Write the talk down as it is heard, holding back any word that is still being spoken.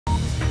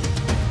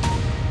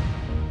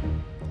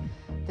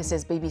This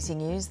is BBC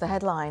News, the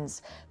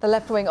headlines. The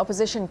left-wing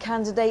opposition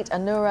candidate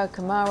Anura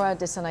Kumara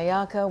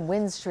Dissanayaka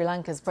wins Sri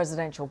Lanka's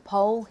presidential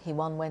poll. He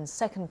won when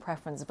second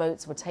preference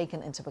votes were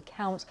taken into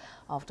account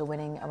after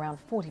winning around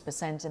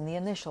 40% in the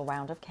initial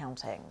round of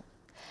counting.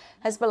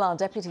 Hezbollah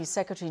Deputy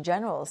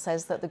Secretary-General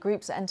says that the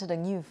group's entered a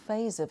new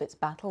phase of its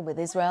battle with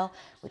Israel,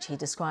 which he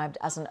described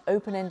as an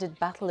open-ended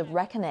battle of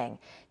reckoning.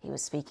 He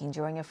was speaking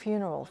during a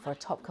funeral for a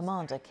top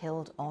commander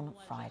killed on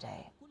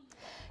Friday.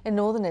 In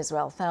northern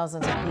Israel,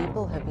 thousands of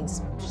people have been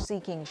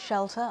seeking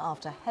shelter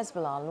after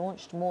Hezbollah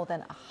launched more than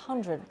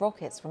 100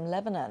 rockets from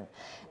Lebanon.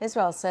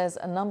 Israel says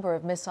a number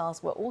of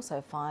missiles were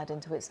also fired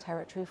into its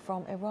territory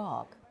from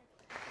Iraq.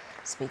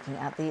 Speaking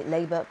at the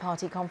Labour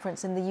Party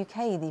conference in the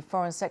UK, the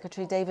Foreign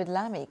Secretary David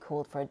Lammy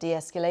called for a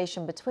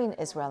de-escalation between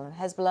Israel and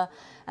Hezbollah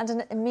and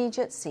an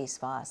immediate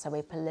ceasefire so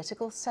a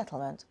political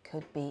settlement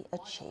could be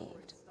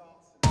achieved.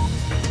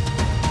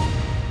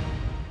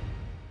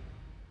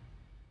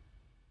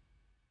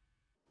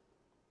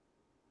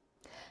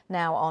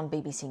 Now on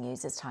BBC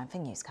News, it's time for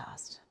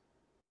Newscast.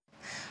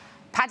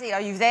 Paddy, are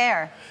you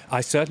there?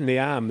 I certainly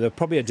am. There's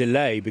probably a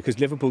delay because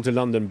Liverpool to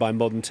London by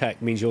modern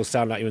tech means you'll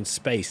sound like you're in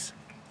space.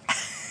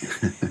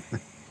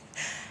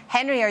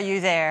 Henry, are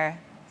you there?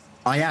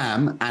 I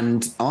am,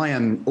 and I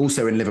am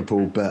also in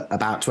Liverpool, but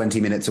about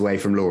 20 minutes away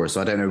from Laura, so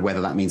I don't know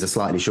whether that means a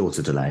slightly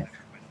shorter delay.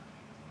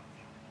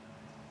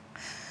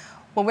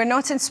 Well, we're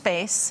not in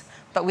space,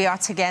 but we are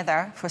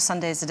together for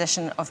Sunday's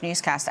edition of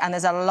Newscast, and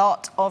there's a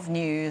lot of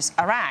news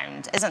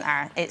around, isn't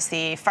there? It's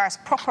the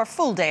first proper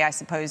full day, I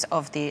suppose,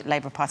 of the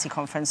Labour Party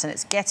conference, and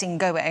it's getting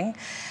going.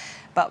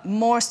 But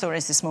more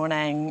stories this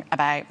morning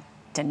about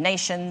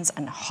donations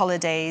and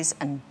holidays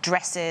and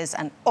dresses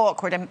and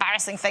awkward,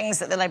 embarrassing things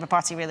that the Labour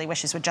Party really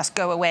wishes would just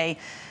go away.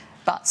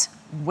 But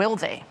will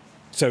they?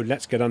 So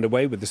let's get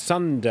underway with the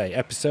Sunday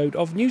episode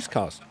of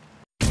Newscast.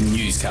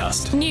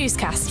 Newscast.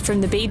 Newscast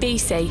from the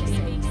BBC.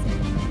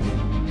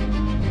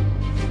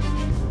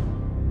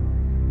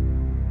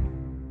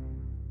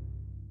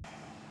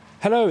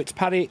 Hello, it's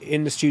Paddy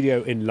in the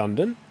studio in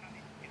London.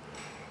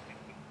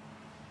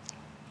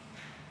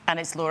 And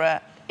it's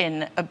Laura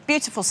in a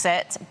beautiful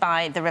set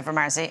by the River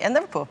Mersey in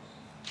Liverpool.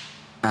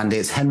 And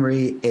it's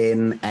Henry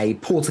in a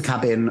porter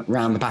cabin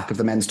round the back of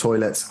the men's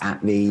toilets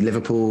at the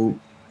Liverpool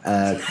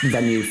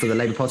venue for the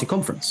Labour Party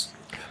conference.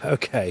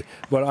 OK,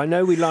 well, I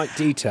know we like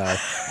detail.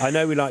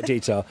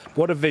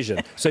 What a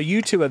vision. So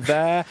you two are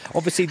there.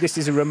 Obviously, this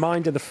is a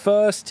reminder, the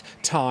first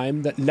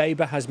time that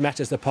Labour has met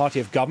as the party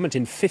of government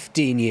in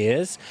 15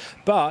 years.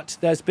 But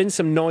there's been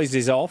some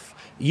noises off.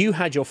 You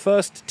had your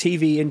first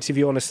TV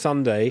interview on a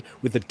Sunday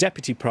with the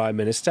Deputy Prime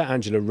Minister,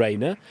 Angela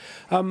Rayner.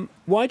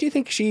 Why do you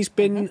think she's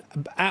been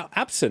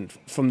absent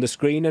from the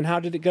screen, and how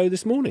did it go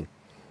this morning?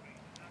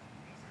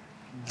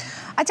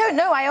 I don't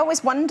know. I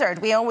always wondered.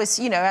 We always,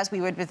 you know, as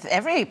we would with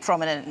every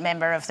prominent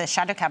member of the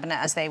shadow cabinet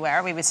as they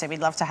were, we would say,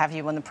 we'd love to have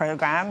you on the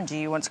programme. Do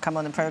you want to come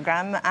on the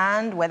programme?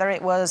 And whether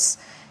it was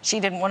she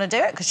didn't want to do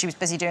it because she was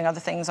busy doing other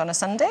things on a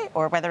Sunday,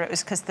 or whether it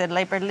was because the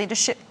Labour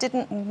leadership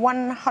didn't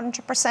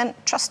 100%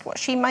 trust what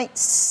she might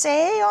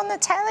say on the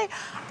telly.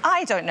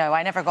 I don't know.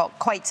 I never got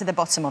quite to the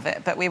bottom of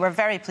it, but we were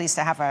very pleased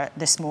to have her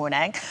this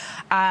morning.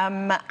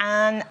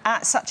 And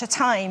at such a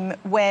time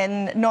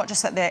when not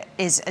just that there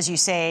is, as you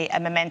say,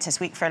 a momentous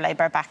week for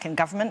Labour back in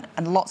government,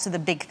 and lots of the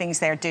big things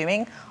they're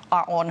doing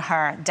are on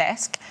her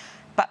desk,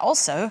 but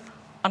also,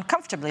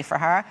 uncomfortably for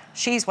her,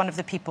 she's one of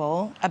the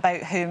people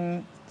about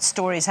whom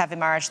stories have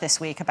emerged this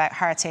week about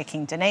her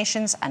taking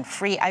donations and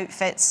free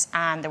outfits,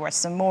 and there was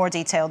some more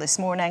detail this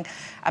morning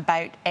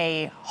about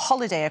a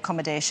holiday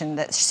accommodation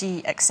that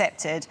she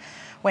accepted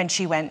when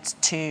she went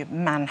to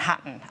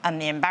Manhattan,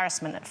 and the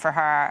embarrassment for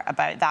her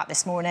about that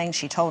this morning.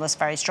 She told us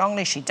very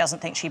strongly she doesn't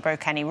think she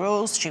broke any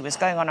rules. She was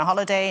going on a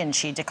holiday and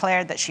she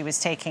declared that she was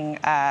taking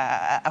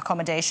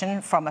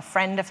accommodation from a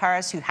friend of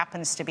hers who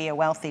happens to be a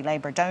wealthy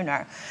Labour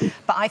donor.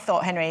 But I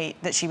thought, Henry,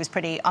 that she was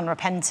pretty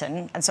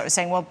unrepentant and sort of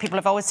saying, well, people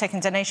have always taken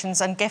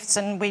donations and gifts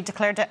and we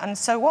declared it, and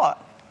so what?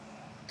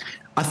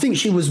 I think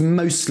she was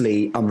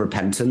mostly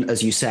unrepentant.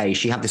 As you say,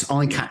 she had this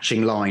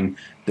eye-catching line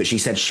that she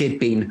said she'd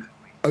been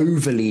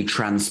overly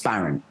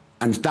transparent.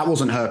 And that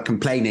wasn't her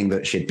complaining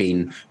that she'd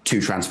been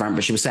too transparent,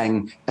 but she was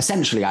saying,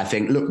 essentially, I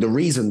think, look, the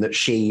reason that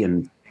she,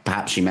 and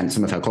perhaps she meant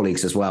some of her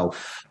colleagues as well,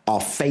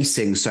 are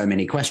facing so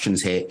many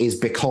questions here is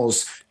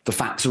because the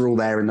facts are all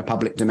there in the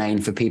public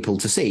domain for people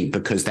to see,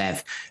 because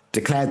they've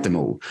declared them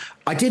all.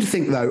 I did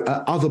think, though,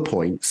 at other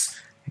points,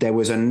 there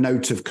was a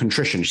note of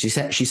contrition. She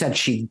said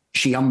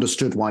she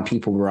understood why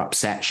people were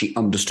upset. She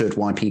understood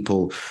why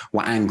people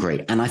were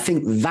angry. And I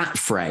think that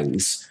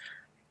phrase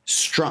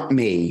struck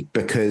me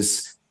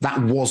because that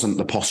wasn't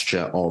the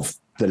posture of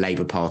the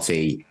Labour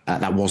Party.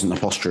 That wasn't the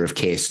posture of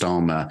Keir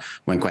Starmer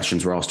when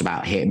questions were asked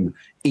about him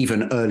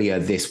even earlier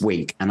this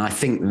week. And I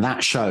think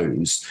that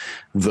shows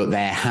that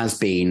there has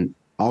been,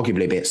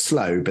 arguably a bit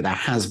slow, but there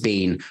has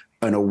been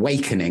an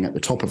awakening at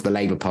the top of the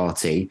Labour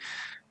Party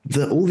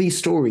that all these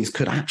stories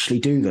could actually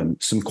do them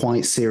some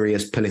quite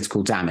serious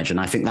political damage. And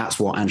I think that's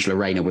what Angela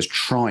Rayner was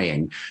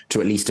trying to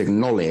at least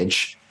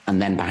acknowledge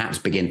and then perhaps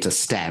begin to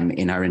stem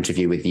in her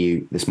interview with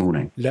you this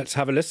morning? Let's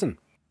have a listen.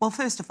 Well,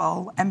 first of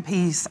all,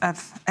 MPs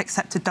have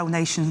accepted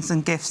donations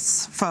and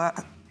gifts for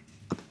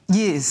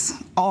years.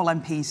 All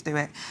MPs do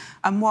it.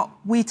 And what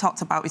we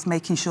talked about is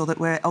making sure that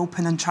we're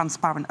open and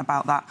transparent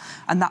about that.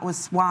 And that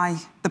was why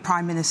the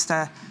Prime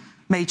Minister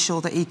made sure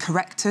that he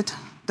corrected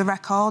the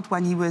record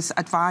when he was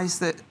advised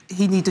that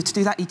he needed to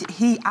do that.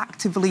 He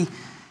actively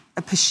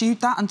pursued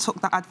that and took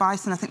that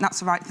advice, and I think that's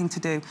the right thing to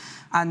do.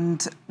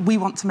 And we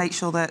want to make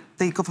sure that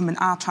the government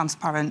are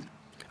transparent.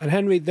 And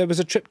Henry, there was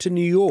a trip to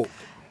New York.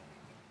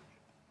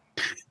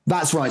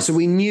 That's right. So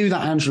we knew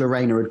that Angela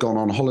Rayner had gone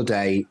on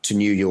holiday to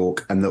New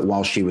York, and that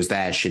while she was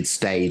there, she'd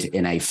stayed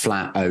in a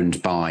flat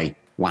owned by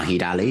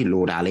Wahid Ali,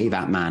 Lord Ali,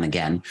 that man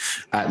again.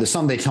 The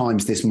Sunday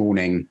Times this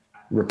morning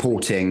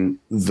reporting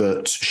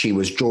that she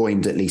was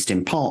joined, at least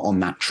in part on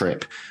that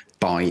trip,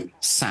 by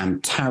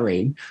Sam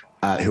Tarry,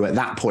 who at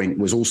that point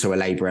was also a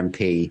Labour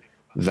MP,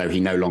 though he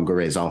no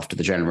longer is after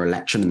the general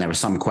election. And there are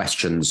some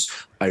questions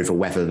over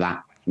whether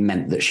that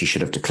meant that she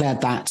should have declared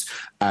that.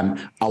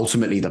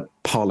 Ultimately, the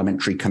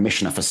Parliamentary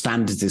Commissioner for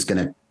Standards is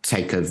going to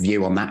take a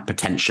view on that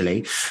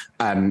potentially.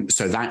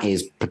 So that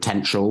is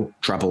potential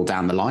trouble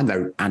down the line,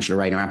 though Angela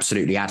Rayner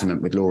absolutely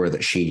adamant with Laura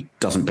that she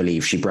doesn't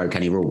believe she broke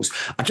any rules.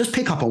 I just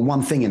pick up on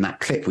one thing in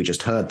that clip we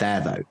just heard there,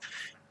 though.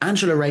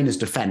 Angela Rayner's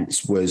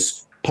defence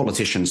was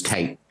politicians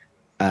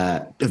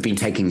have been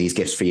taking these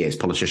gifts for years,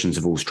 politicians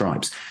of all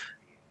stripes.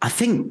 I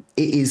think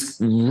it is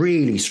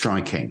really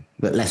striking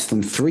that less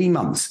than 3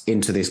 months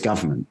into this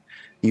government,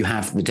 you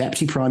have the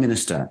Deputy Prime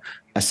Minister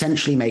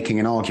essentially making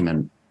an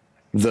argument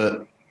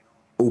that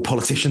all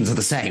politicians are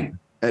the same,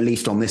 at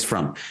least on this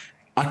front.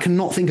 I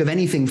cannot think of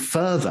anything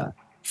further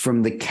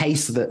from the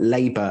case that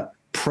Labour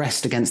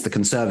pressed against the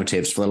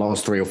Conservatives for the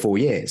last 3 or 4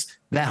 years.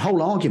 Their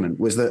whole argument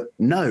was that,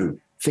 no,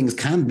 things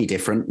can be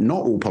different, not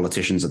all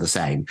politicians are the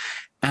same.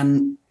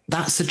 And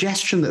that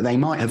suggestion that they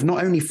might have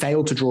not only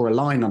failed to draw a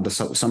line under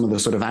some of the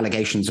sort of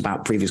allegations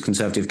about previous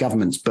Conservative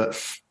governments,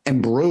 but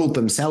embroiled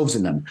themselves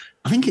in them,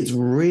 I think it's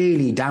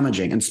really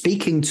damaging. And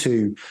speaking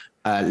to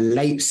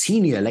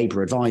senior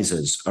Labour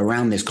advisors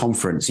around this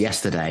conference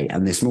yesterday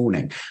and this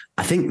morning,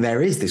 I think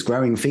there is this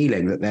growing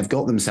feeling that they've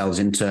got themselves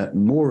into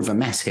more of a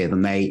mess here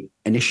than they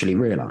initially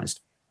realised.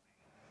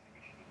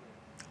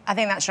 I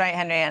think that's right,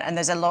 Henry, and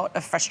there's a lot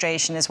of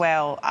frustration as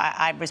well.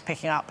 I was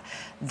picking up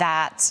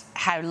that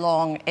how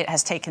long it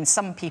has taken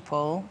some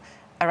people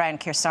around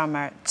Keir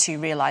Starmer to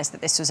realise that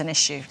this was an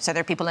issue. So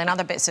there are people in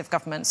other bits of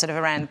government sort of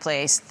around the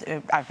place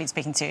I've been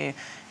speaking to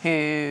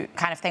who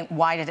kind of think,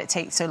 why did it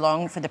take so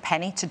long for the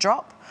penny to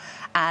drop?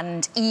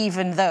 And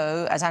even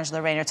though, as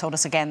Angela Rayner told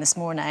us again this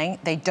morning,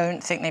 they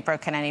don't think they've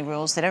broken any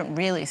rules, they don't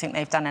really think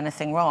they've done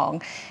anything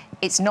wrong,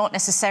 it's not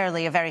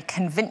necessarily a very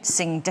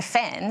convincing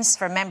defence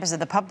for members of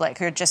the public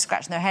who are just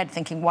scratching their head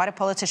thinking, why do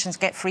politicians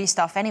get free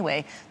stuff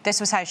anyway? This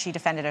was how she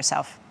defended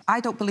herself. I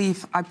don't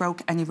believe I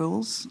broke any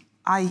rules.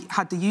 I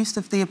had the use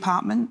of the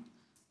apartment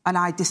and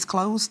I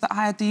disclosed that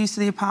I had the use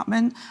of the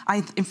apartment.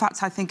 In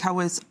fact, I think I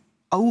was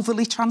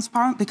overly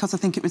transparent because I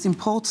think it was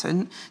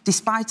important,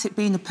 despite it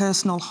being a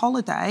personal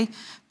holiday,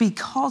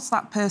 because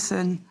that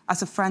person,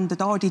 as a friend, had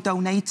already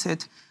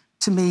donated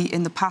to me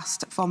in the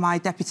past for my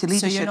deputy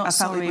leadership. So you're not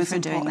sorry for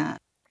doing that?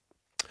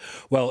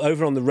 Well,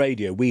 over on the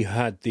radio, we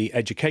had the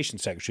Education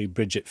Secretary,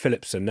 Bridget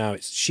Phillipson. Now,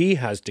 she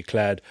has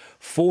declared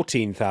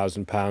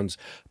 £14,000,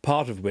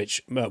 part of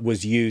which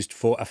was used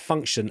for a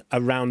function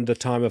around the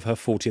time of her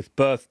 40th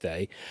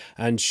birthday.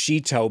 And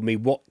she told me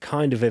what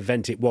kind of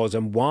event it was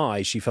and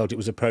why she felt it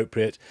was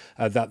appropriate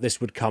that this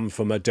would come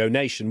from a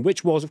donation,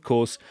 which was, of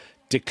course,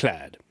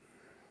 declared.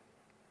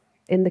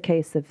 In the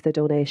case of the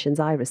donations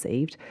I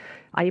received,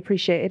 I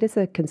appreciate it is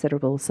a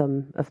considerable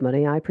sum of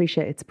money. I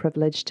appreciate it's a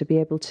privilege to be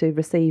able to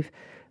receive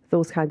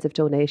those kinds of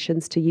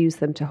donations, to use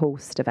them to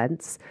host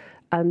events.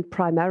 And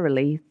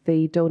primarily,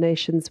 the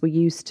donations were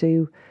used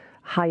to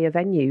hire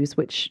venues,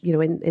 which, you know,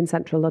 in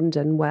central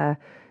London, where,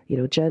 you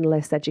know,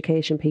 journalists,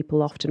 education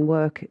people often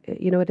work,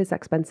 you know, it is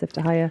expensive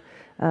to hire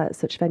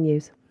such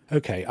venues.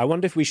 OK, I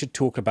wonder if we should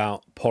talk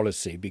about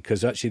policy,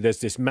 because actually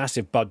there's this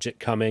massive budget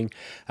coming.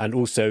 And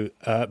also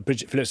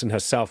Bridget Phillipson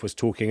herself was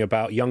talking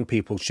about young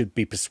people should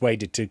be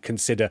persuaded to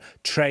consider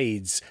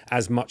trades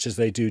as much as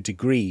they do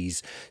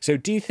degrees. So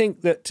do you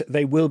think that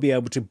they will be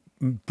able to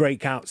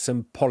break out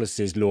some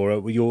policies,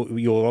 Laura?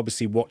 You're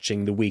obviously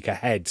watching the week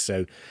ahead,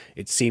 so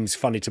it seems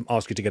funny to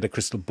ask you to get a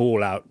crystal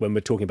ball out when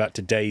we're talking about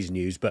today's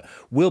news. But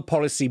will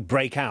policy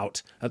break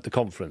out at the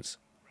conference?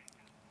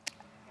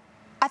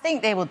 I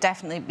think they will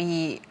definitely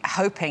be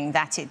hoping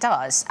that it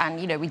does. And,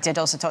 you know, we did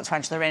also talk to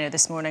Angela Rayner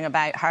this morning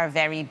about her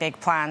very big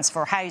plans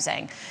for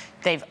housing.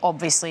 They've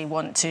obviously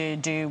want to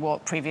do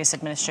what previous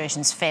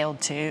administrations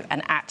failed to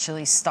and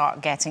actually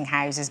start getting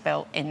houses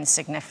built in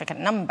significant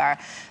number.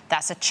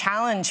 That's a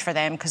challenge for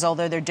them because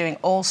although they're doing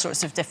all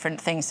sorts of different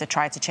things to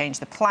try to change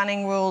the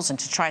planning rules and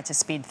to try to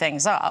speed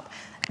things up,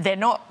 they're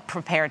not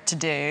prepared to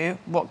do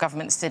what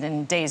governments did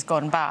in days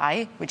gone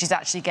by, which is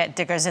actually get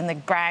diggers in the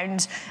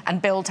ground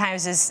and build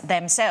houses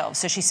themselves.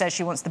 So she says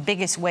she wants the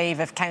biggest wave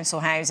of council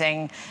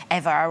housing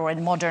ever or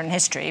in modern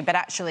history, but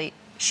actually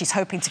she's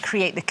hoping to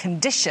create the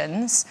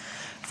conditions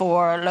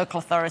for local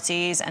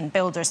authorities and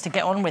builders to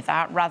get on with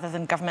that rather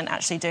than government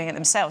actually doing it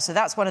themselves. So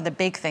that's one of the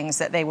big things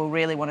that they will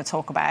really want to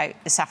talk about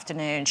this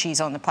afternoon.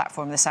 She's on the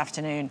platform this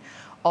afternoon,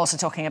 also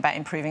talking about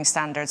improving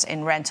standards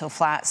in rental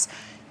flats.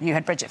 You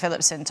had Bridget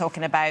Phillipson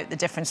talking about the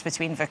difference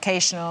between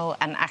vocational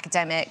and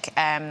academic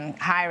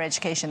higher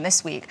education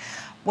this week.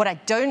 What I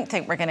don't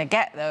think we're going to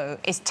get, though,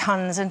 is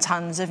tons and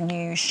tons of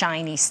new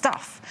shiny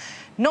stuff.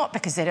 Not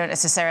because they don't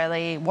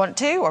necessarily want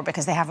to or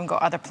because they haven't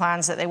got other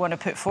plans that they want to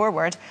put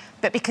forward,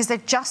 but because they're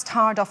just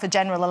hard off a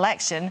general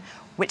election,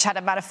 which had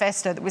a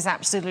manifesto that was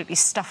absolutely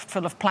stuffed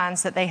full of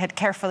plans that they had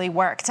carefully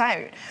worked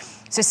out.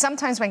 So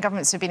sometimes when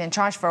governments have been in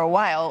charge for a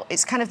while,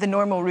 it's kind of the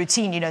normal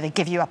routine. You know, they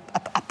give you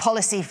a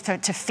policy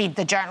to feed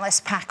the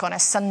journalist pack on a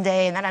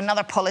Sunday and then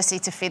another policy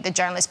to feed the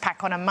journalist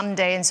pack on a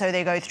Monday, and so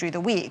they go through the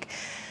week.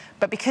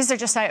 But because they're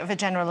just out of a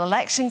general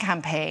election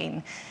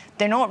campaign,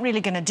 they're not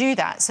really going to do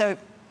that. So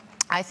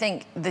I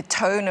think the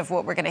tone of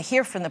what we're going to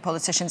hear from the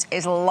politicians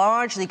is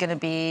largely going to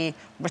be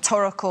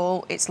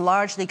rhetorical. It's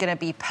largely going to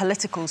be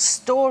political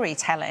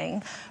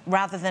storytelling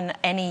rather than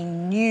any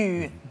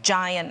new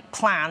giant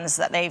plans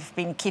that they've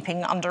been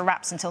keeping under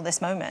wraps until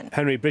this moment.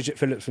 Henry, Bridget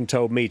Phillipson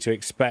told me to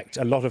expect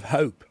a lot of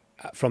hope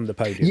from the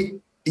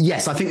podium.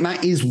 Yes, I think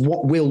that is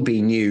what will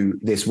be new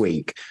this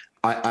week.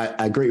 I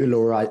agree with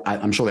Laura.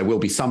 I'm sure there will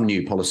be some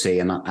new policy,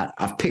 and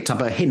I've picked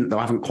up a hint, though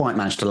I haven't quite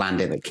managed to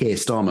land it, that Keir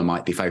Starmer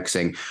might be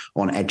focusing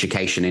on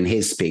education in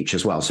his speech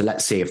as well. So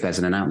let's see if there's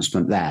an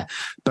announcement there.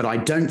 But I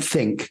don't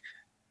think,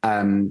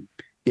 I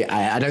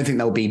don't think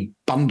there'll be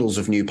bundles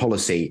of new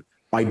policy.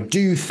 I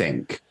do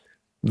think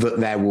that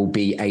there will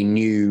be a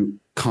new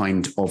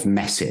kind of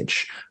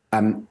message,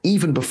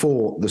 even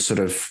before the sort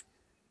of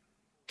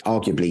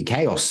arguably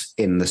chaos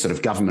in the sort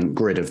of government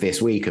grid of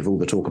this week, of all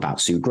the talk about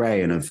Sue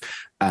Gray and of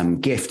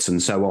gifts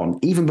and so on.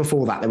 Even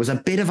before that, there was a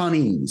bit of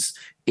unease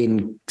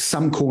in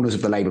some corners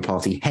of the Labour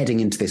Party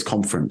heading into this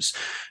conference,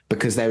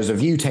 because there was a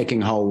view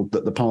taking hold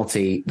that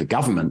the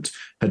government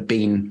had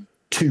been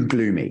too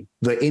gloomy,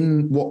 that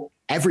in what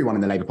everyone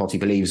in the Labour Party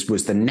believes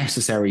was the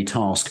necessary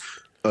task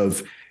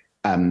of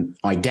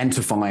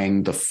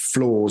identifying the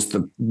flaws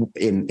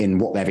in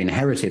what they've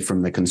inherited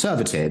from the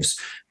Conservatives,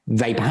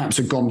 they perhaps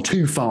have gone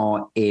too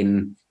far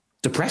in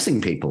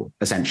depressing people,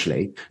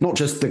 essentially, not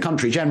just the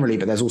country generally,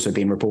 but there's also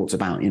been reports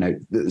about,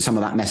 some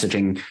of that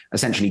messaging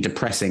essentially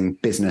depressing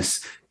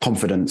business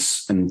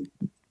confidence and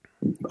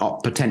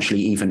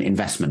potentially even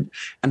investment.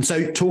 And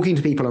so talking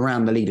to people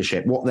around the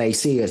leadership, what they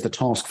see as the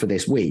task for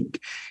this week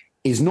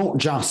is not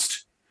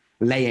just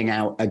laying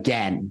out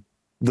again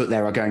that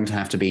there are going to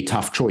have to be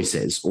tough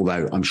choices,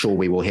 although I'm sure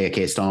we will hear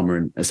Keir Starmer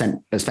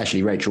and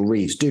especially Rachel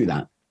Reeves do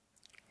that,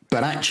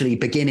 but actually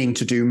beginning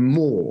to do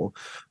more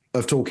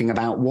of talking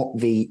about what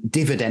the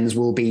dividends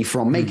will be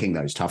from making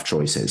those tough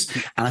choices.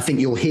 And I think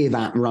you'll hear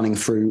that running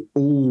through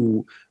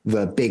all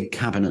the big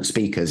cabinet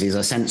speakers, is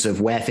a sense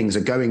of where things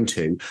are going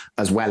to,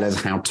 as well as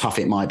how tough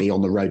it might be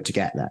on the road to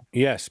get there.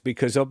 Yes,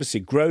 because obviously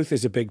growth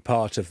is a big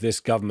part of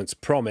this government's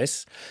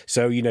promise.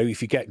 So,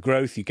 if you get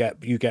growth, you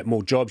get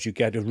more jobs, you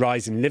get a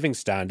rise in living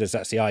standards.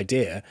 That's the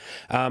idea.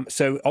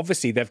 So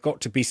obviously there've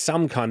got to be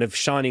some kind of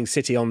shining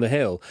city on the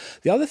hill.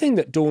 The other thing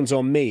that dawns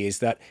on me is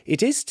that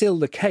it is still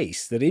the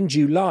case that in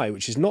July,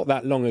 which is not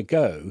that long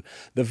ago,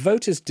 the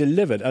voters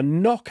delivered a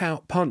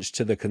knockout punch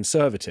to the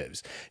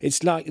Conservatives.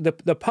 It's like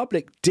the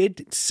public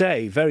did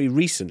say very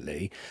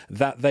recently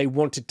that they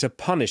wanted to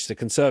punish the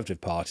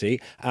Conservative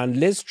Party, and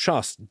Liz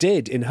Truss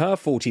did, in her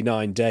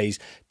 49 days,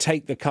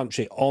 take the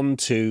country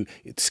onto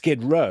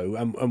Skid Row,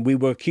 and we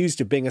were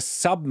accused of being a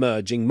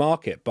submerging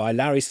market by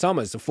Larry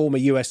Summers, the former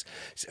US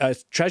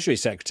Treasury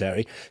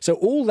Secretary. So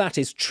all that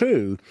is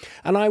true.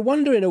 And I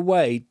wonder, in a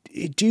way,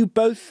 do you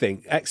both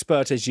think,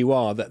 expert as you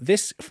are, that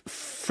this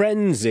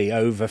frenzy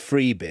over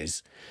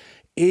freebies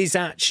is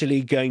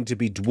actually going to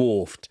be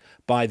dwarfed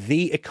by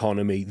the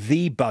economy,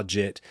 the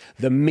budget,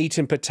 the meat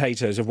and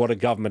potatoes of what a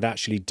government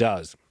actually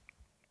does?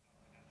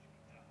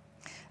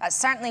 That's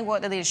certainly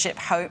what the leadership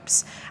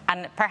hopes.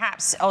 And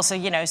perhaps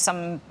also,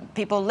 some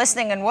people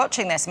listening and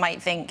watching this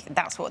might think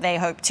that's what they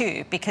hope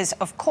too. Because,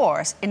 of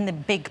course, in the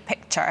big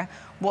picture,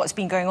 what's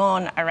been going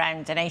on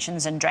around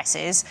donations and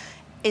dresses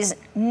is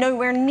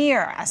nowhere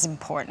near as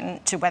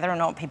important to whether or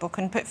not people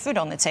can put food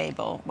on the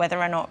table,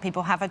 whether or not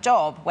people have a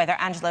job, whether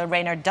Angela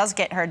Rayner does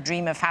get her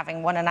dream of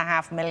having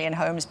 1.5 million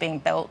homes being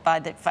built by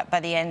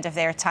the end of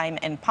their time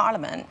in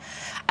Parliament.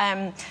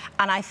 And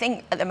I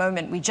think at the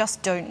moment we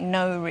just don't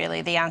know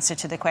really the answer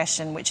to the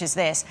question, which is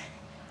this: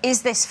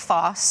 is this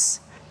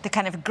farce the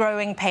kind of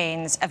growing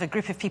pains of a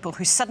group of people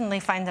who suddenly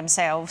find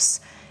themselves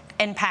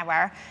in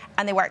power,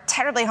 and they work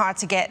terribly hard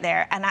to get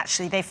there, and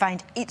actually they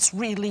find it's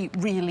really,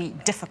 really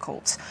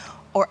difficult?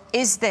 Or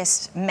is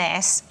this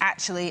mess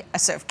actually a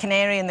sort of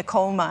canary in the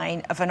coal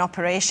mine of an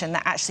operation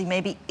that actually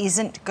maybe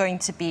isn't going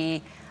to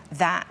be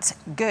that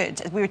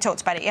good? We were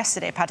talked about it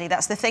yesterday, Paddy.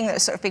 That's the thing that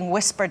was sort of being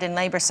whispered in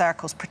Labour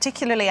circles,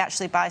 particularly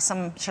actually by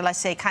some, shall I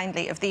say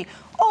kindly, of the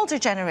older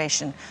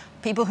generation,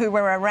 people who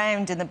were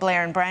around in the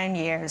Blair and Brown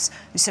years,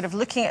 who sort of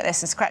looking at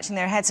this and scratching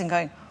their heads and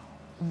going,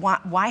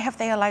 why have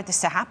they allowed this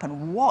to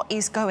happen? What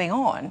is going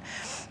on?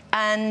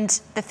 And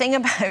the thing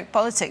about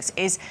politics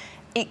is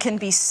it can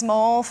be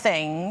small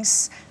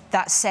things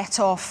that set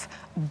off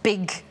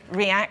big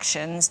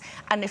reactions.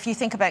 And if you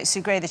think about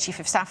Sue Gray, the Chief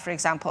of Staff, for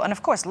example, and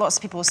of course lots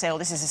of people will say, oh,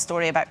 this is a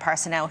story about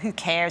personnel, who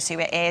cares who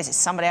it is, it's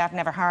somebody I've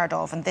never heard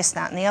of, and this,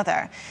 that and the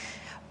other.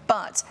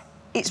 But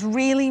it's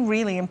really,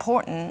 really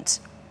important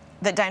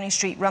that Downing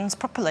Street runs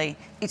properly.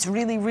 It's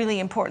really, really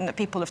important that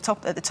people at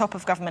the top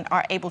of government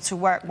are able to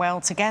work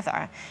well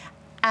together.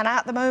 And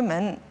at the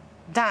moment,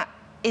 that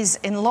is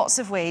in lots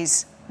of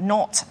ways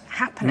not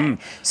happening.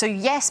 So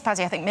yes,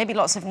 Paddy, I think maybe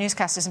lots of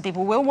newscasters and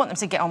people will want them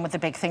to get on with the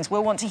big things.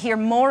 We'll want to hear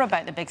more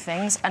about the big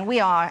things, and we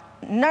are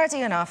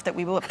nerdy enough that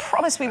we will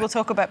promise we will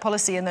talk about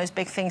policy and those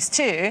big things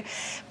too.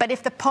 But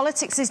if the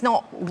politics is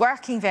not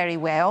working very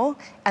well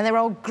and they're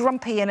all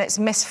grumpy and it's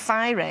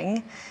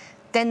misfiring,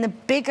 then the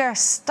bigger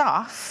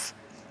stuff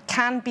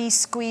can be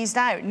squeezed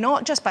out,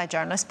 not just by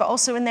journalists, but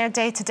also in their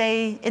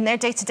day-to-day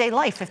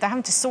life. If they're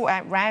having to sort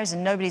out rows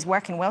and nobody's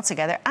working well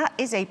together, that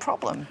is a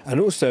problem. And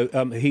also,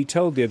 he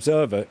told the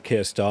Observer,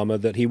 Keir Starmer,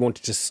 that he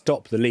wanted to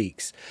stop the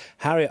leaks.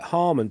 Harriet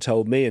Harman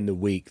told me in the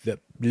week that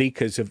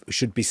leakers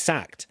should be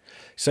sacked.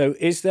 So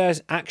is there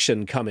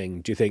action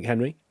coming, do you think,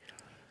 Henry?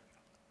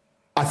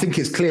 I think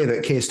it's clear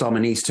that Keir Starmer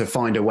needs to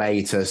find a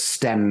way to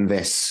stem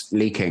this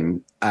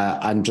leaking.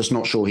 I'm just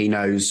not sure he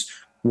knows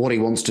what he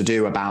wants to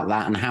do about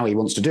that and how he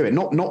wants to do it.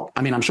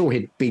 I mean, I'm sure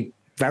he'd be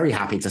very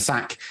happy to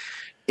sack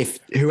if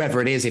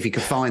whoever it is, if he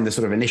could find the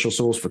sort of initial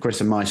source for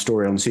Chris and my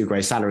story on Sue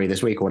Gray's salary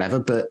this week or whatever,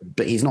 but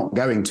he's not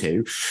going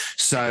to.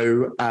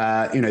 So,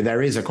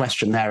 there is a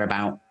question there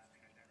about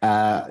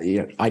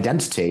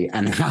identity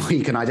and how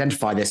he can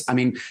identify this. I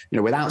mean,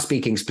 without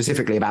speaking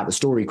specifically about the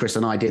story Chris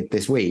and I did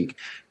this week,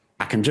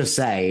 I can just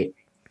say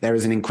there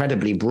is an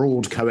incredibly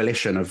broad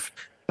coalition of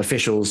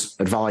officials,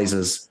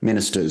 advisors,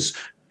 ministers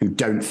who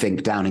don't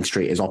think Downing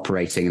Street is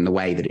operating in the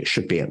way that it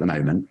should be at the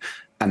moment.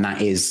 And that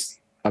is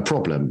a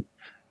problem.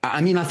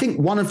 I mean, I think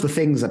one of the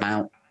things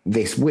about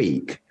this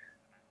week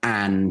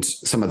and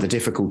some of the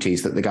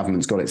difficulties that the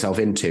government's got itself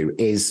into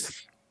is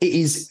it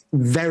is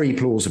very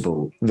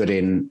plausible that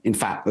in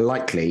fact,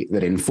 likely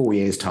that in 4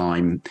 years'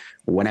 time,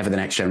 whenever the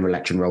next general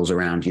election rolls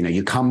around,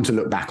 you come to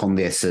look back on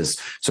this as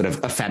sort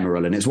of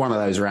ephemeral. And it's one of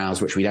those rows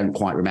which we don't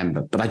quite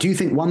remember. But I do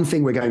think one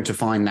thing we're going to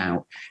find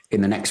out in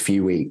the next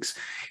few weeks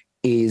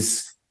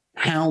is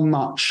how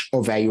much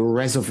of a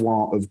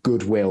reservoir of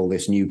goodwill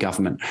this new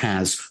government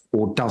has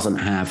or doesn't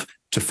have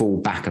to fall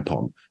back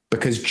upon.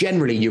 Because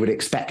generally you would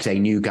expect a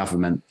new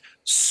government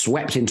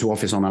swept into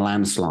office on a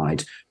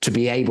landslide to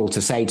be able to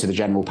say to the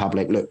general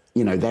public, look,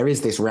 there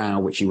is this row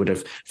which you would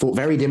have thought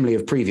very dimly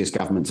of previous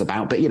governments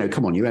about, but,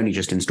 come on, you only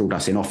just installed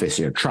us in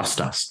office, trust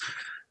us.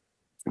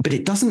 But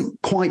it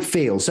doesn't quite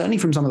feel, certainly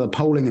from some of the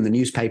polling in the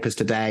newspapers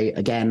today,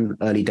 again,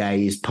 early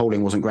days,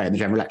 polling wasn't great in the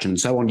general election and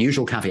so on,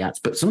 usual caveats,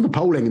 but some of the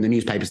polling in the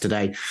newspapers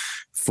today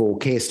for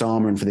Keir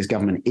Starmer and for this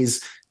government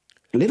is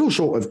little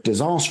short of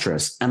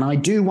disastrous. And I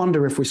do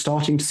wonder if we're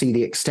starting to see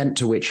the extent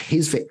to which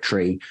his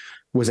victory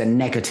was a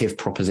negative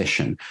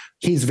proposition.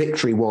 His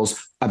victory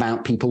was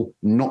about people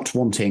not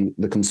wanting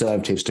the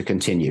Conservatives to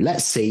continue.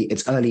 Let's see,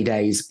 it's early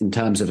days in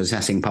terms of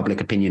assessing public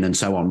opinion and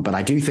so on, but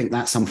I do think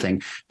that's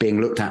something being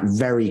looked at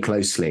very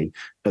closely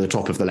at the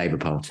top of the Labour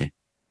Party.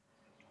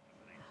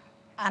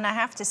 And I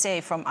have to say,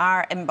 from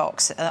our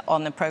inbox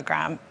on the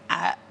programme,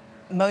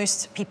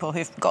 most people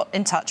who've got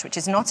in touch, which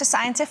is not a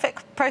scientific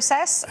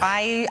process,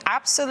 I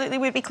absolutely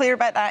would be clear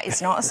about that,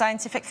 it's not a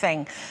scientific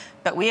thing,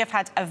 but we have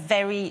had a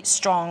very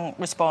strong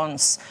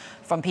response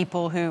from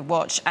people who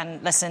watch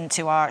and listen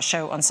to our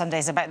show on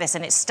Sundays about this.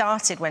 And it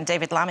started when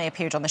David Lammy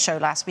appeared on the show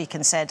last week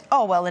and said,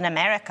 oh, well, in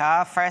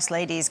America, first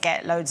ladies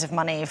get loads of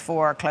money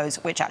for clothes,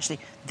 which actually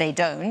they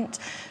don't.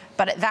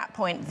 But at that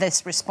point,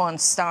 this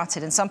response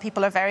started, and some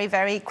people are very,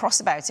 very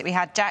cross about it. We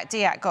had Jack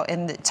Diak got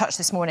in touch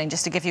this morning,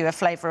 just to give you a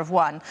flavour of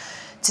one,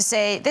 to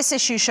say this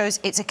issue shows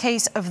it's a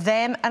case of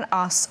them and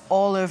us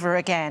all over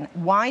again.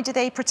 Why do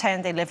they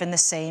pretend they live in the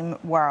same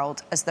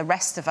world as the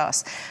rest of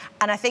us?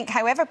 And I think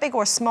however big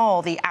or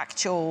small the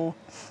actual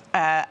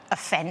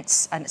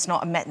offence, and it's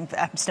not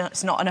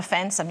an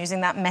offence, I'm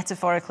using that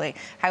metaphorically,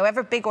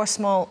 however big or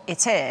small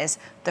it is,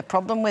 the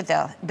problem with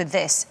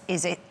this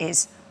is it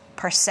is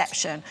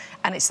perception.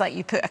 And it's like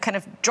you put a kind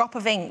of drop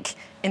of ink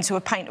into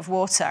a pint of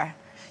water.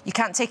 You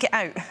can't take it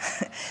out.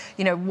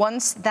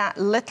 Once that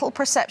little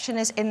perception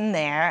is in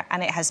there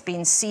and it has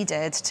been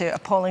seeded, to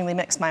appallingly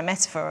mix my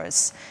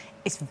metaphors,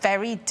 it's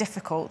very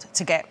difficult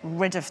to get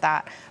rid of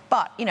that.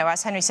 But, you know,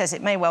 as Henry says,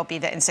 it may well be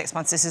that in 6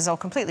 months this is all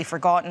completely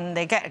forgotten.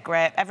 They get a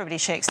grip, everybody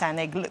shakes down,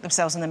 they look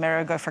themselves in the mirror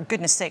and go, for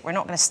goodness sake, we're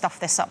not going to stuff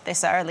this up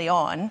this early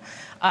on.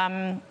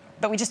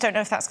 But we just don't know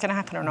if that's going to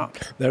happen or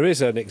not. There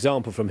is an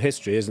example from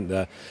history, isn't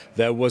there?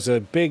 There was a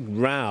big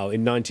row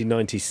in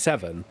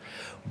 1997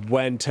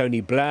 when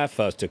Tony Blair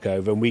first took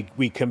over, and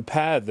we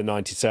compared the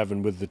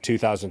 97 with the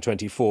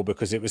 2024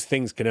 because it was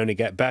things can only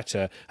get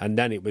better, and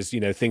then it was, you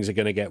know, things are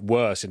going to get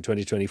worse in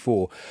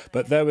 2024.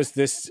 But there was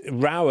this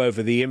row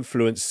over the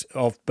influence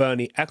of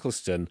Bernie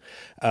Ecclestone,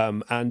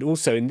 and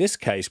also in this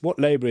case, what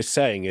Labour is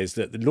saying is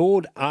that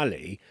Lord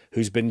Ali,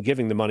 who's been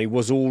giving the money,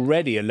 was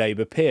already a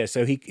Labour peer,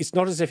 so it's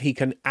not as if he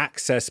can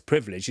access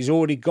privilege. He's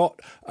already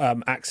got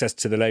access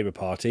to the Labour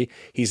Party.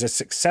 He's a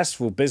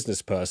successful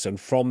business person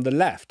from the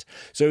left.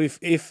 So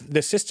if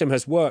the system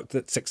has worked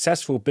that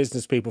successful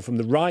business people from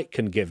the right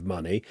can give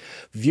money,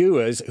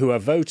 viewers who are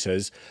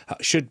voters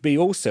should be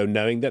also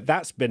knowing that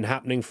that's been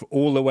happening for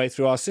all the way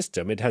through our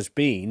system. It has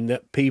been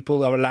that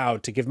people are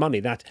allowed to give money.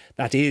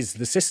 That is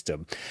the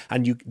system.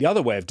 And the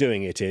other way of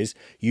doing it is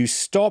you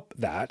stop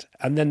that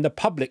and then the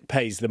public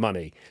pays the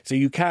money. So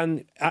you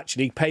can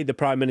actually pay the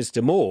Prime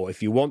Minister more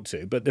if you want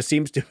to, but there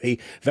seems to be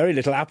very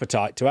little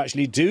appetite to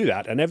actually do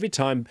that. And every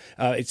time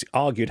it's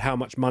argued how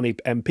much money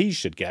MPs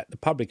should get, the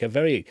public are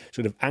very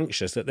sort of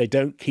anxious that they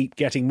don't keep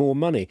getting more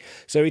money.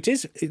 So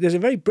there's a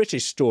very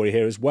British story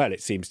here as well,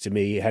 it seems to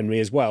me, Henry,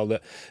 as well,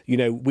 that, you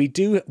know, we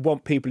do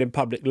want people in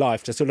public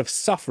life to sort of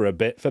suffer a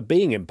bit for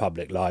being in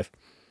public life.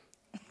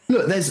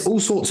 Look, there's all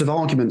sorts of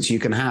arguments you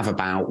can have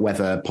about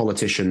whether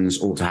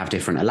politicians ought to have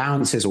different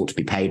allowances, ought to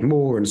be paid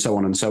more, and so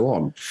on and so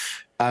on.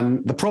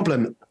 The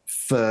problem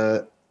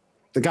for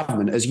the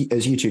government, as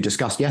you two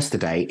discussed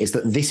yesterday, is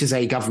that this is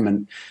a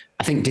government,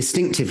 I think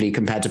distinctively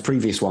compared to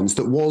previous ones,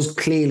 that was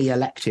clearly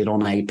elected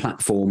on a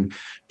platform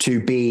to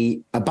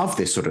be above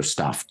this sort of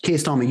stuff. Keir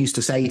Starmer used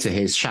to say to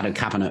his shadow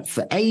cabinet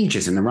for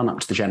ages in the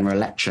run-up to the general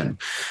election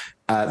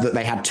that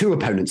they had two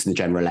opponents in the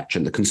general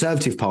election, the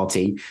Conservative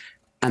Party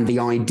and the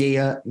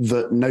idea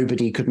that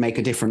nobody could make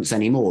a difference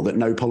anymore, that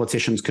no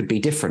politicians could be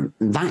different.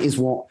 And that is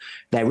what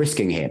they're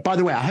risking here. By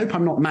the way, I hope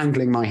I'm not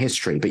mangling my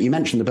history, but you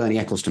mentioned the Bernie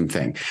Ecclestone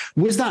thing.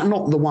 Was that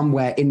not the one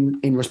where in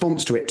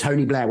response to it,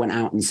 Tony Blair went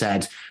out and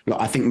said,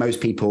 look, I think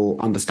most people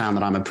understand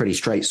that I'm a pretty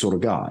straight sort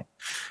of guy?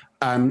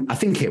 I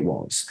think it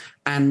was.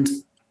 And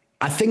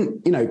I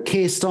think, you know,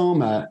 Keir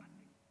Starmer,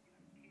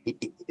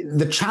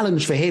 the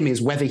challenge for him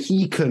is whether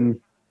he can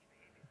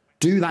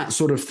do that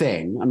sort of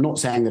thing. I'm not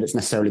saying that it's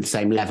necessarily the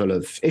same level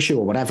of issue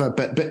or whatever,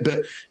 but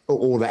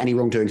or that any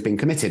wrongdoing is being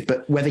committed,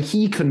 but whether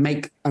he can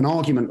make an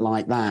argument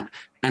like that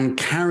and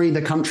carry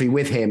the country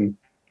with him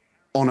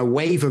on a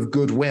wave of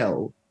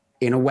goodwill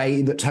in a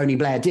way that Tony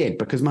Blair did.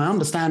 Because my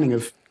understanding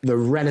of the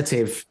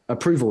relative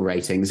approval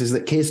ratings is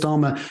that Keir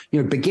Starmer,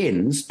 you know,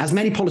 begins, as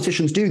many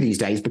politicians do these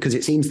days, because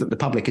it seems that the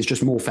public is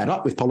just more fed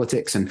up with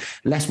politics and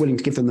less willing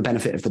to give them the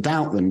benefit of the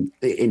doubt than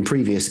in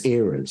previous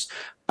eras.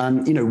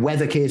 You know,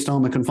 whether Keir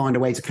Starmer can find a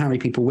way to carry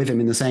people with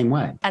him in the same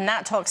way. And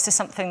that talks to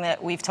something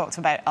that we've talked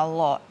about a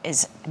lot,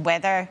 is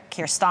whether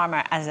Keir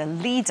Starmer as a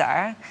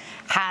leader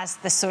has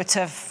the sort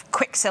of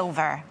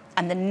quicksilver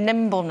and the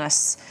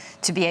nimbleness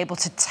to be able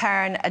to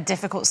turn a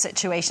difficult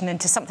situation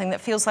into something that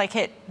feels like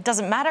it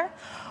doesn't matter,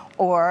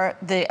 or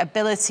the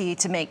ability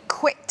to make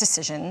quick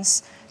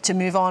decisions to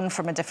move on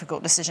from a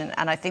difficult decision.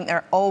 And I think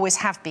there always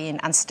have been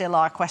and still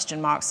are question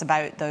marks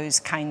about those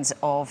kinds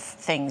of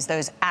things,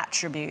 those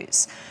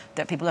attributes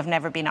that people have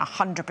never been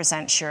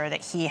 100% sure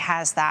that he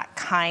has that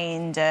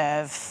kind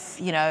of,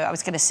 you know, I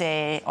was going to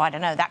say, I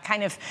don't know, that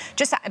kind of,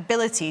 just that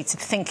ability to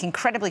think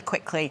incredibly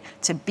quickly,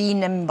 to be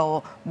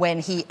nimble when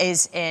he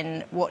is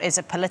in what is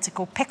a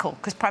political pickle.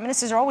 Because prime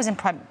ministers are always in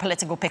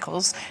political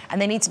pickles, and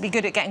they need to be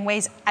good at getting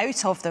ways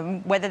out of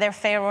them, whether they're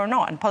fair or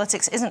not. And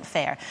politics isn't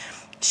fair.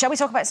 Shall we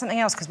talk about something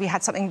else? Because we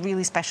had something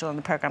really special on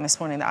the programme this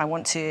morning that I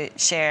want to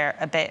share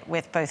a bit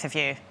with both of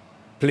you.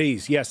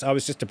 Please, yes, I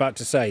was just about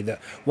to say that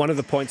one of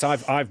the points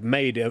I've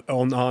made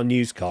on our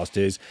newscast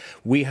is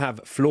we have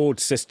a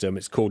flawed system.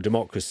 It's called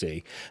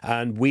democracy,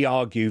 and we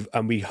argue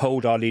and we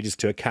hold our leaders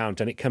to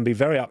account, and it can be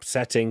very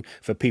upsetting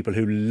for people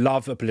who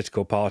love a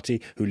political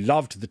party, who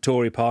loved the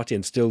Tory party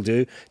and still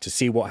do, to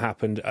see what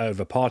happened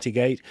over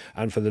Partygate,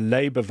 and for the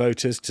Labour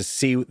voters to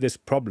see this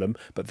problem.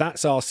 But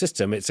that's our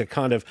system. It's a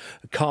kind of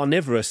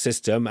carnivorous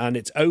system, and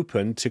it's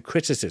open to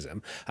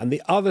criticism. And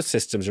the other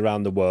systems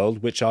around the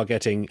world, which are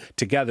getting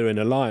together in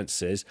alliances,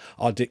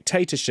 are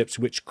dictatorships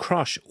which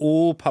crush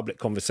all public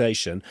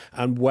conversation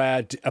and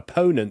where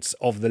opponents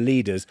of the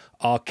leaders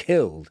are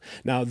killed.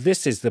 Now,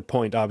 this is the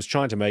point I was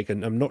trying to make,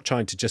 and I'm not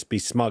trying to just be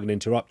smug and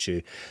interrupt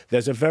you.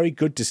 There's a very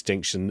good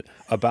distinction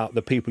about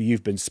the people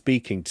you've been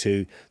speaking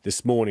to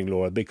this morning,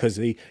 Laura, because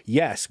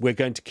yes, we're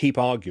going to keep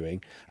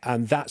arguing,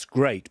 and that's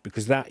great,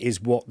 because that is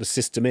what the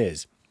system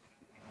is.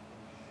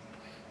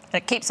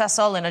 It keeps us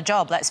all in a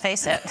job, let's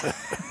face it.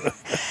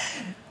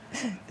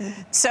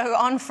 So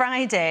on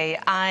Friday,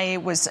 I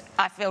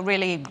feel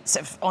really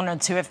sort of honoured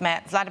to have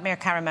met Vladimir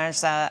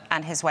Kara-Murza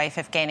and his wife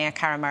Evgenia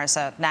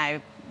Kara-Murza. Now,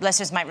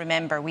 listeners might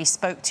remember, we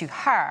spoke to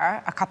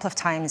her a couple of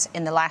times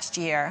in the last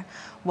year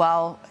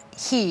while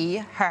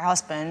her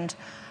husband,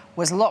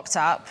 was locked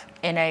up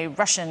in a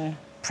Russian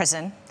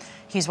prison.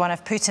 He's one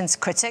of Putin's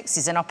critics.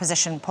 He's an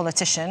opposition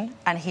politician,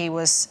 and he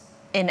was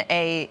in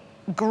a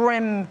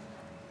grim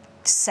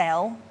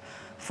cell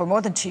for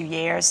more than 2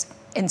 years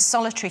in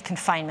solitary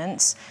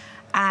confinement,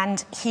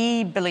 and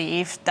he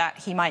believed that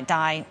he might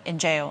die in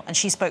jail. And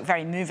she spoke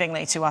very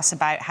movingly to us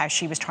about how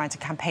she was trying to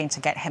campaign to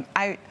get him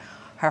out,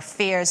 her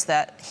fears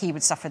that he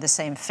would suffer the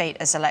same fate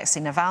as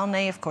Alexei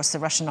Navalny, of course, the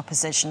Russian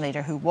opposition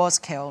leader who was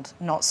killed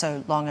not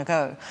so long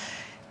ago.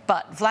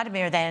 But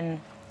Vladimir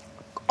then,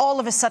 all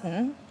of a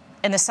sudden,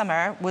 in the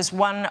summer, was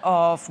one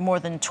of more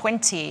than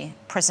 20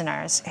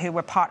 prisoners who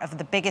were part of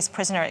the biggest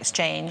prisoner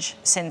exchange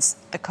since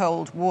the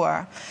Cold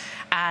War.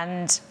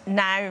 And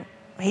now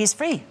he's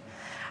free.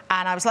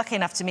 And I was lucky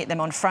enough to meet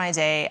them on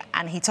Friday,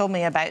 and he told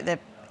me about the,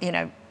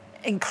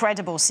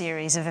 incredible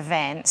series of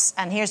events.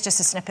 And here's just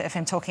a snippet of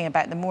him talking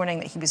about the morning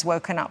that he was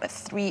woken up at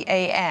 3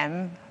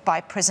 a.m. by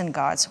prison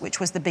guards,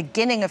 which was the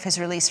beginning of his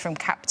release from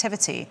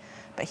captivity.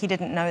 But he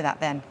didn't know that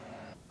then.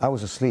 I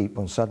was asleep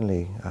when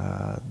suddenly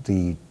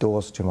the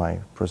doors to my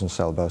prison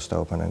cell burst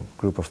open and a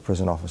group of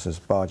prison officers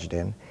barged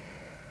in.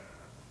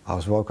 I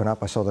was woken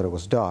up, I saw that it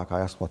was dark.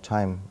 I asked what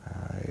time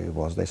it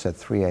was. They said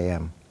 3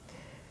 a.m.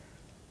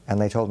 And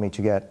they told me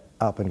to get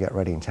up and get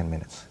ready in 10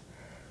 minutes.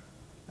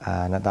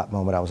 And at that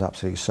moment I was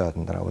absolutely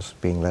certain that I was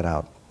being led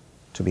out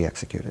to be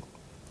executed.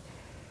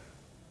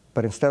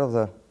 But instead of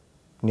the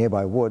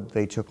nearby wood,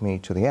 they took me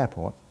to the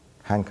airport,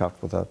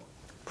 handcuffed with a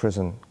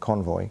prison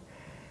convoy,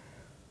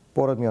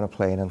 boarded me on a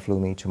plane and flew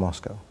me to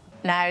Moscow.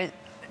 Now,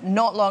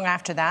 not long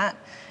after that,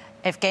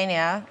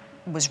 Evgenia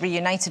was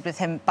reunited with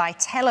him by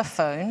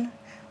telephone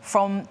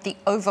from the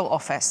Oval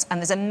Office. And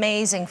there's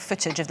amazing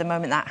footage of the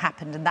moment that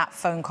happened and that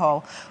phone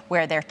call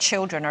where their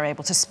children are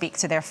able to speak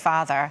to their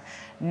father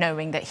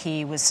knowing that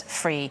he was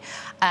free.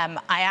 I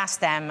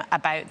asked them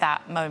about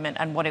that moment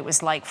and what it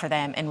was like for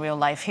them in real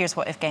life. Here's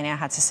what Evgenia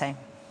had to say.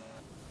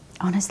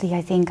 Honestly,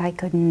 I think I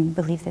couldn't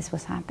believe this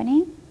was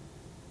happening.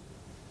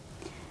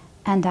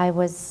 And I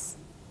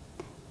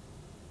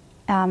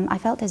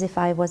felt as if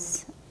I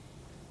was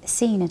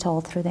seeing it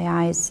all through the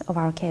eyes of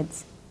our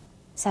kids.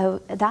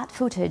 So that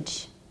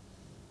footage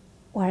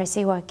where I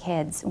see our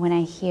kids, when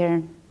I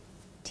hear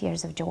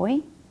tears of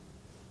joy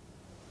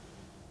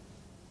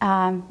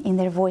in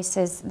their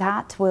voices,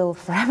 that will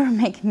forever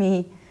make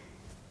me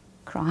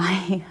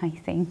cry, I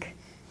think.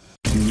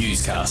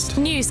 Newscast.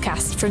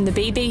 Newscast from the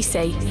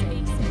BBC.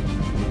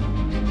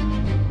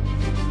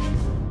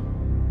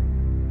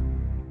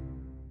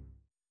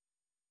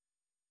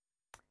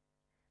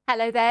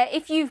 Hello there.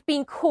 If you've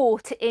been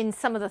caught in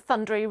some of the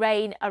thundery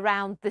rain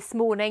around this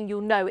morning,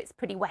 you'll know it's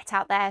pretty wet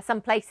out there. Some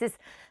places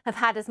have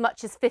had as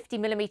much as 50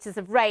 millimetres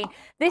of rain.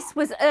 This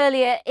was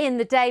earlier in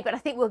the day, but I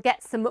think we'll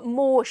get some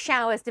more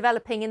showers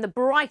developing in the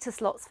brighter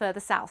slots further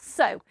south.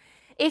 So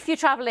if you're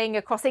travelling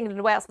across England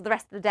and Wales for the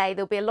rest of the day,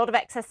 there'll be a lot of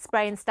excess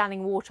spray and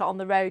standing water on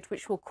the road,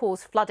 which will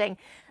cause flooding.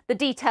 The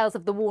details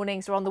of the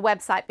warnings are on the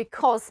website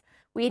because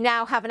we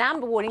now have an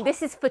amber warning.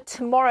 This is for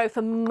tomorrow,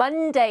 for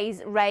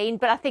Monday's rain,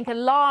 but I think a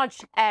large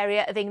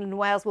area of England and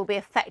Wales will be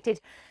affected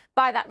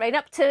by that rain.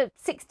 Up to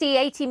 60,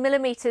 80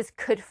 millimetres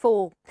could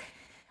fall.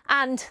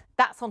 And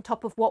that's on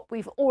top of what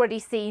we've already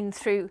seen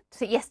through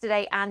to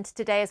yesterday and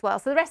today as well.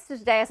 So the rest of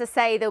today, as I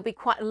say, there'll be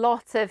quite a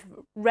lot of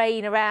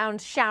rain around,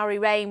 showery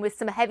rain with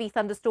some heavy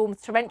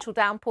thunderstorms, torrential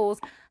downpours,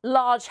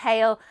 large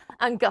hail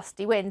and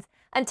gusty winds.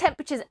 And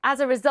temperatures, as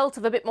a result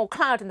of a bit more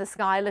cloud in the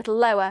sky, a little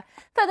lower.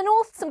 Further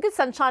north, some good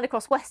sunshine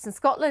across western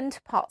Scotland,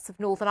 parts of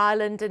Northern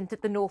Ireland and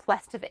the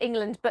northwest of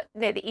England. But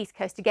near the east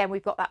coast again,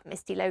 we've got that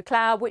misty low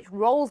cloud, which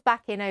rolls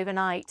back in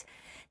overnight.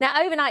 Now,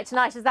 overnight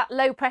tonight, as that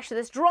low pressure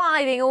that's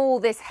driving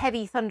all this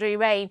heavy thundery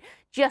rain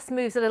just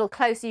moves a little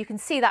closer, you can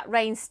see that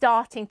rain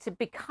starting to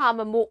become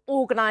a more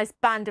organised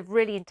band of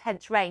really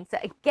intense rain. So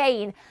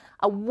again,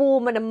 a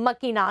warm and a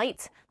muggy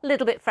night, a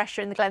little bit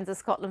fresher in the glens of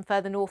Scotland,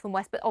 further north and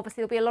west, but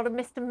obviously there'll be a lot of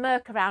mist and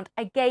murk around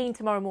again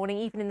tomorrow morning,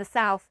 even in the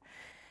south.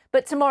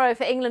 But tomorrow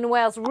for England and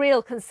Wales,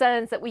 real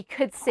concerns that we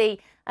could see,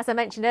 as I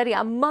mentioned earlier,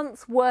 a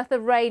month's worth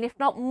of rain, if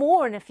not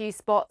more in a few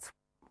spots,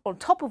 on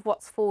top of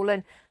what's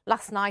fallen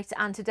last night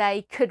and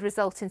today, could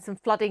result in some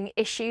flooding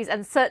issues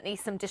and certainly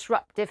some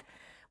disruptive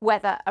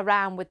weather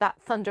around with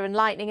that thunder and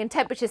lightning, and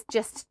temperatures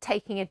just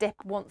taking a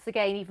dip once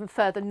again even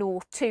further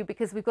north too,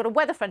 because we've got a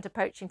weather front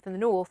approaching from the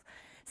north.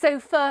 So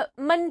for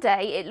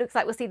Monday, it looks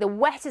like we'll see the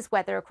wettest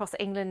weather across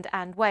England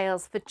and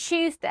Wales. For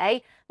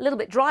Tuesday, a little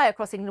bit drier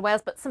across England and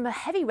Wales, but some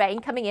heavy rain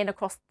coming in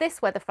across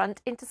this weather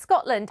front into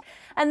Scotland.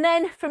 And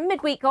then from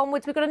midweek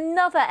onwards, we've got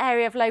another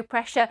area of low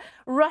pressure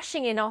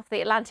rushing in off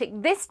the Atlantic.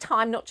 This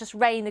time, not just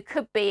rain, there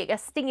could be a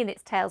sting in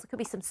its tails. There could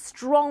be some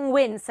strong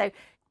winds. So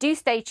do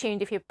stay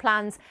tuned if you have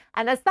plans.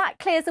 And as that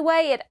clears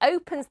away, it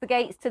opens the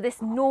gates to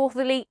this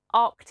northerly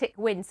Arctic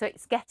wind. So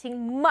it's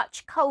getting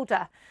much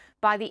colder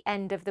by the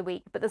end of the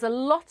week. But there's a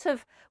lot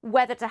of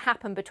weather to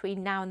happen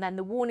between now and then.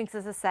 The warnings,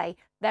 as I say,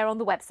 they're on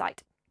the website.